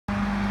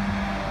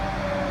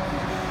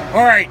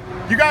All right,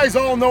 you guys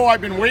all know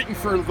I've been waiting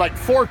for like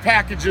 4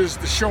 packages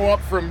to show up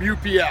from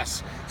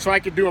UPS so I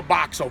could do a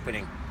box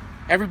opening.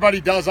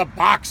 Everybody does a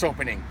box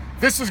opening.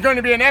 This is going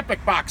to be an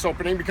epic box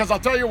opening because I'll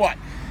tell you what,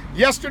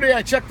 yesterday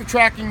I checked the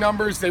tracking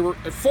numbers. They were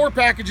 4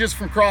 packages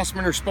from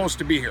Crosman are supposed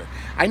to be here.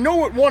 I know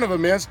what one of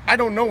them is. I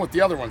don't know what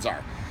the other ones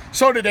are.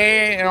 So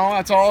today, you know,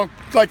 it's all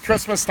like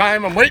Christmas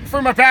time. I'm waiting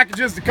for my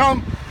packages to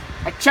come.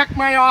 I check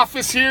my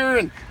office here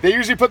and they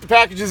usually put the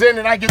packages in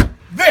and I get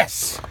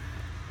this.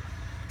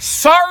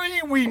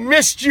 Sorry we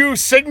missed you,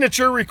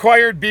 signature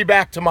required, be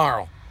back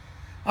tomorrow.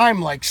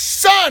 I'm like,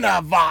 son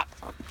of a...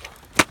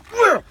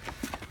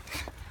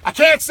 I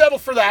can't settle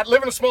for that,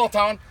 live in a small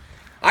town.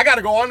 I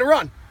gotta go on the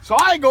run. So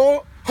I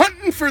go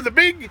hunting for the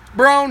big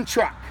brown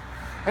truck.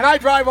 And I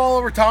drive all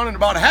over town in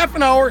about a half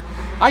an hour.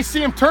 I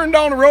see him turn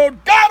down the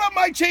road, got him,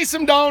 I chase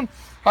him down.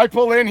 I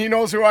pull in, he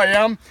knows who I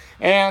am.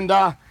 And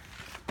lo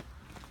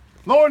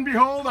and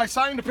behold, I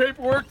signed the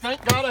paperwork.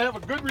 Thank God I have a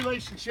good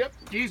relationship.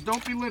 Geez,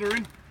 don't be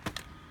littering.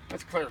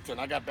 That's Claritin,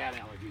 I got bad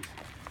allergies.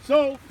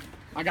 So,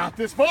 I got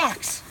this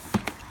box.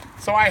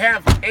 So I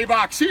have a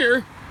box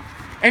here,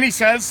 and he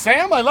says,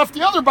 Sam, I left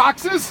the other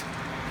boxes.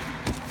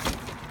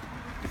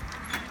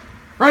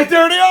 Right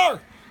there they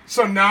are.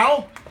 So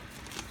now,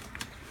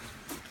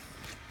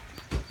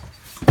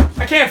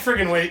 I can't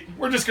friggin' wait.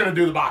 We're just gonna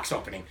do the box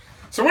opening.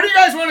 So what do you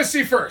guys wanna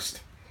see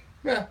first?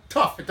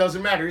 Tough, it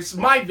doesn't matter. This is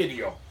my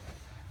video.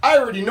 I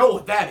already know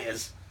what that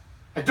is.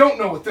 I don't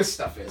know what this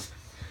stuff is.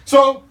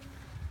 So,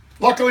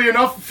 luckily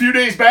enough, a few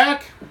days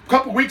back, a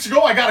couple weeks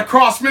ago, I got a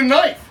Crosman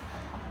knife.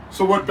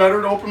 So what better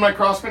to open my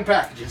Crosman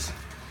packages?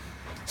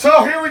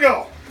 So here we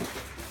go.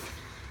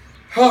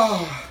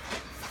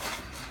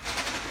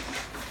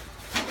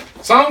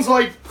 Sounds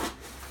like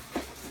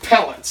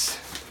pellets,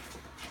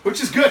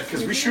 which is good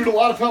because we shoot a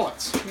lot of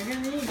pellets. You're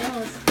going to need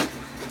those.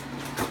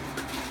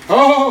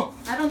 Oh!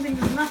 I don't think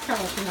there's enough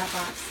pellets in that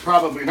box.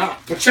 Probably not.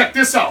 But check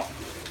this out.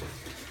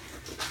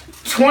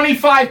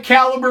 25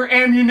 caliber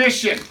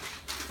ammunition.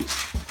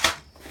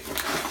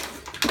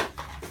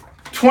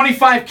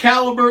 25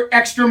 caliber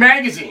extra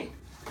magazine.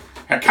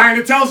 That kind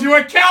of tells you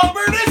what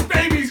caliber this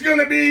baby's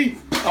gonna be.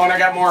 Oh, and I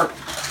got more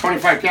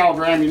 25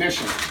 caliber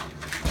ammunition.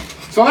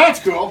 So that's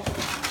cool.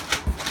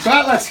 So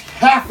that lets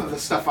half of the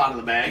stuff out of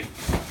the bag.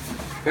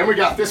 Then we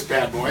got this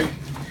bad boy.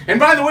 And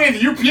by the way,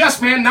 the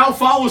UPS man now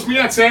follows me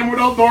at Samwood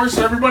Outdoors,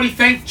 so everybody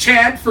thank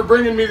Chad for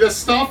bringing me this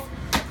stuff.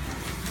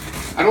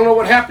 I don't know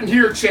what happened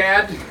here,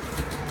 Chad.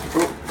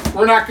 But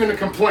we're not gonna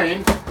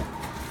complain.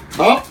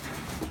 Up.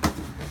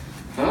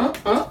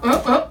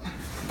 Up.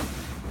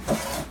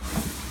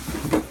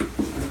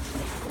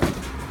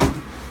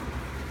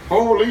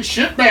 Holy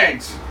shit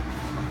bags.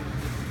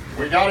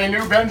 We got a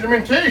new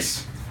Benjamin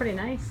case. Pretty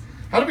nice.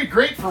 That'll be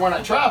great for when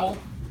I travel.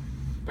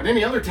 But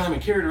any other time I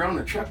carry it around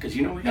the truck because,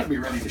 you know, we got to be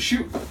ready to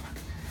shoot. So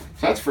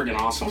that's friggin'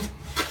 awesome.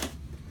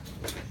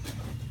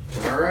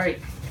 All right.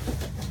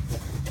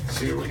 Let's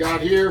see what we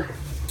got here.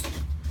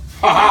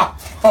 Haha.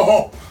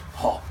 Oh,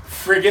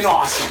 friggin'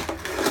 awesome.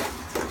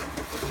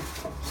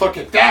 Look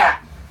at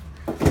that.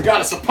 We got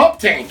us a pup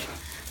tank.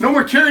 No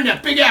more carrying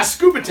that big ass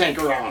scuba tank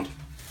around.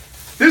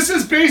 This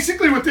is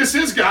basically what this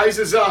is, guys,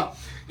 is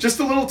just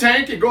a little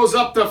tank. It goes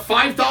up to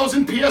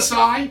 5,000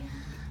 PSI.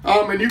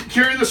 And you can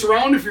carry this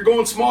around if you're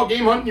going small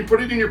game hunting. You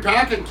put it in your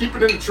pack and keep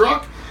it in the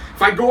truck.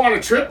 If I go on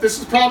a trip, this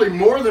is probably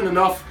more than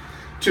enough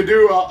to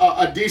do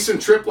a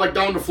decent trip like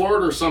down to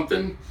Florida or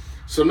something.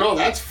 So no,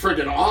 that's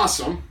friggin'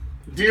 awesome.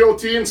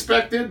 DOT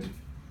inspected.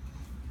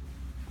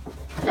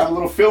 Got a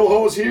little fill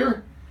hose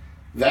here.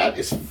 That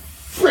is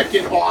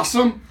frickin'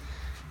 awesome.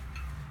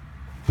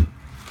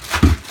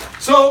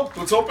 So,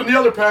 let's open the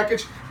other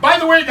package. By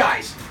the way,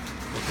 guys,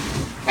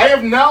 I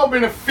have now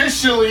been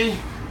officially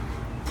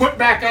put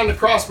back on the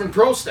Crosman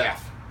Pro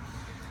staff.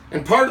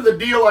 And part of the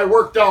deal I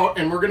worked out,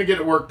 and we're going to get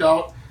it worked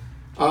out,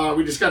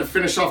 we just got to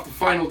finish off the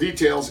final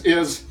details,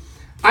 is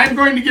I'm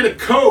going to get a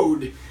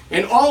code,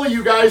 and all of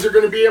you guys are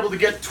going to be able to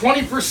get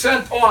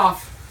 20%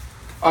 off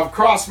of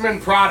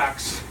Crosman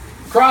products.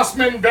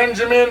 Crosman,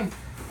 Benjamin,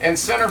 and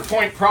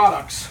Centerpoint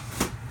products.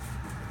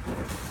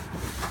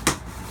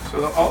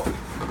 So,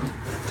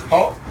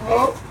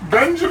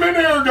 Benjamin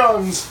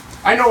Airguns.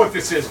 I know what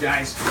this is,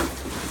 guys.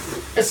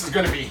 This is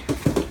gonna be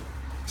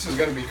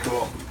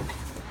cool.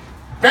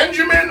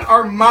 Benjamin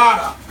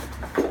Armada.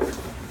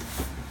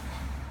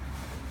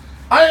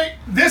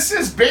 This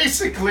is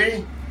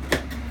basically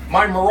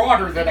my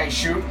Marauder that I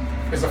shoot.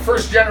 Is a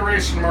first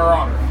generation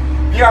Marauder.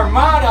 The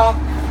Armada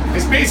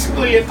is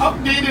basically an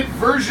updated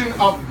version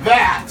of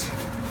that.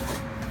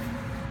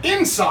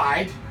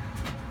 Inside,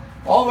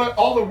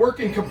 all the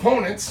working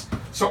components.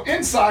 So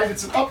inside,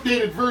 it's an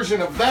updated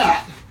version of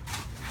that.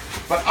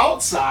 But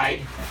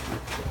outside,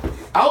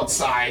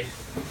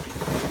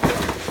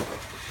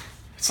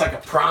 it's like a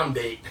prom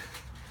date.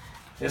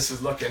 This is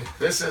badass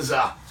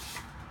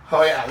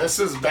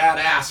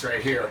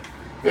right here.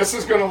 This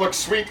is gonna look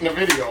sweet in the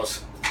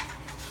videos.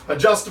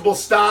 Adjustable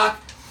stock,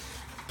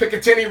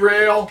 Picatinny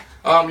rail.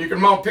 You can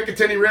mount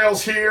Picatinny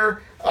rails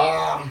here.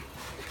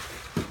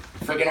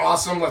 Freaking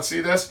awesome. Let's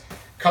see this.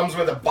 Comes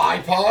with a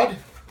bipod.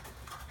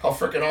 How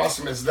freaking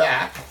awesome is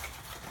that?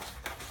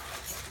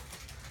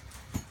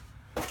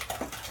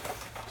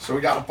 So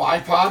we got a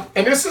bipod.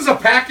 And this is a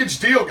package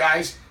deal,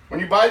 guys. When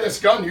you buy this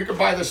gun, you can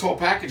buy this whole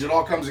package. It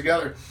all comes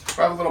together.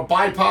 We have a little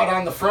bipod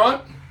on the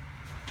front.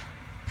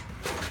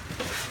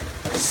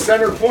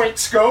 Center point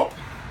scope.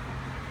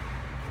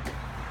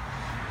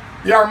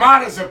 The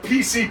Armada is a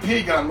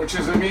PCP gun, which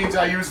is, it means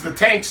I use the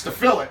tanks to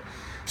fill it.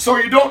 So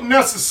you don't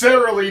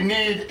necessarily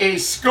need a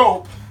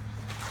scope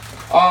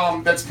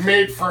that's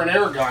made for an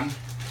air gun.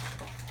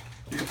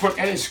 You can put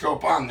any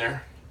scope on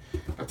there.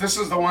 But this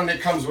is the one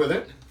that comes with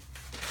it.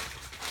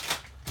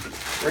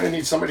 We're going to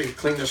need somebody to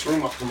clean this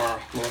room up tomorrow,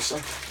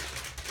 Melissa.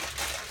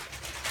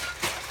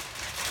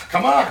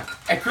 Come on.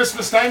 At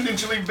Christmas time,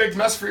 didn't you leave a big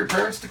mess for your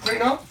parents to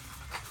clean up?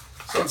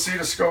 So let's see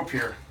the scope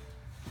here.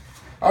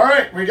 All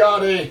right, we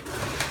got a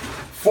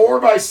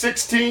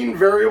 4x16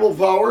 variable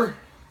power.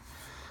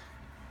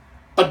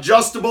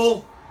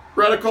 Adjustable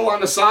reticle on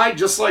the side,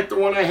 just like the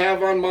one I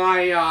have on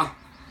my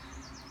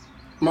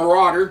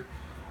Marauder.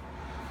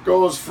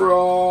 Goes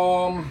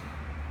from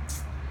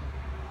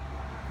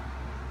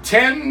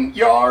 10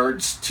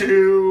 yards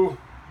to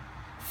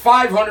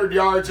 500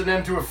 yards and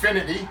then to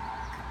infinity.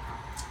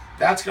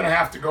 That's going to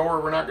have to go,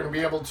 or we're not going to be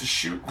able to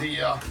shoot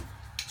the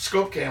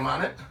scope cam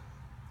on it.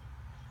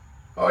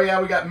 Oh yeah,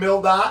 we got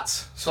mil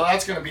dots, so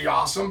that's going to be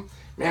awesome.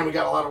 Man, we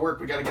got a lot of work.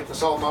 We got to get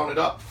this all mounted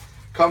up.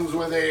 Comes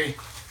with a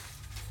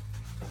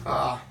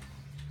oh,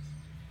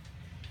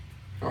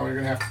 we're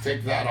going to have to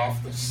take that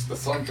off the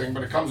sun thing,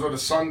 but it comes with a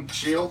sun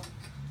shield.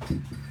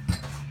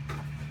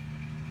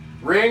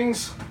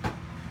 Rings.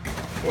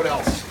 What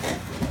else?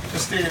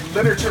 Just a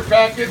literature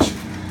package.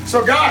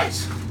 So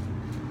guys,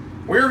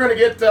 we're gonna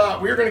get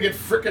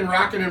frickin'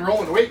 rocking and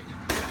rolling. Wait.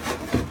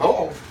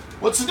 Uh-oh.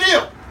 What's the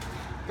deal?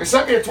 They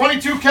sent me a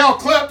 22 cal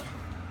clip.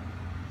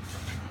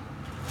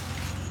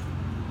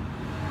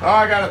 Oh,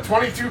 I got a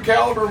 22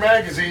 caliber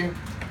magazine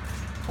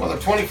with a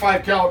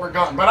 25 caliber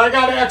gun. But I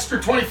got an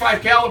extra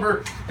 25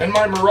 caliber and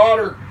my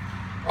Marauder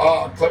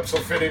clips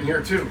will fit in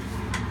here too.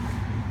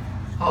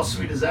 How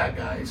sweet is that,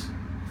 guys?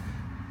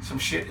 Some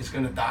shit is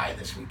gonna die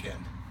this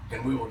weekend,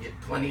 and we will get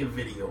plenty of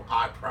video,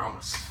 I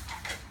promise.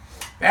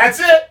 That's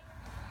it.